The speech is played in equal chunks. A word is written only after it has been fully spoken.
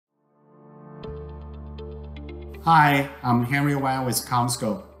Hi, I'm Henry Wang with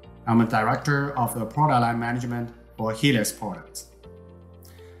CommScope. I'm a Director of the Product Line Management for HELIAX products.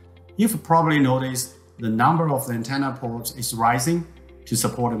 You've probably noticed the number of the antenna ports is rising to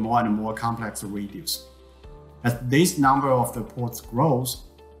support more and more complex radios. As this number of the ports grows,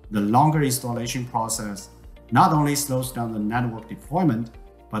 the longer installation process not only slows down the network deployment,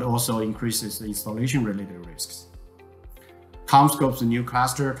 but also increases the installation-related risks. CommScope's new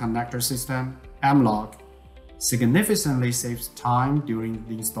cluster connector system, M-LOC, significantly saves time during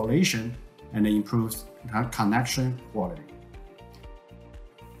the installation and improves connection quality.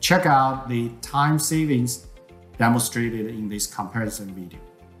 Check out the time savings demonstrated in this comparison video.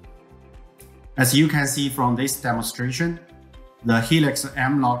 As you can see from this demonstration, the HELIAX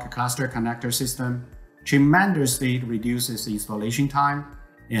M-LOC cluster connector system tremendously reduces installation time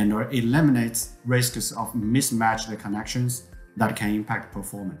and eliminates risks of mismatched connections that can impact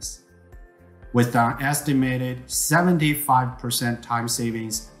performance. With an estimated 75% time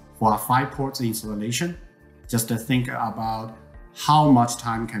savings for a 5-port installation, just to think about how much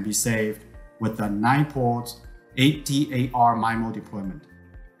time can be saved with the 9-port 8TAR MIMO deployment,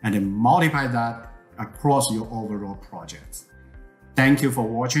 and then multiply that across your overall projects. Thank you for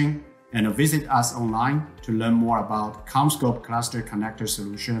watching, and visit us online to learn more about CommScope Cluster Connector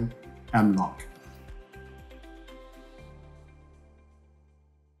Solution M-LOC.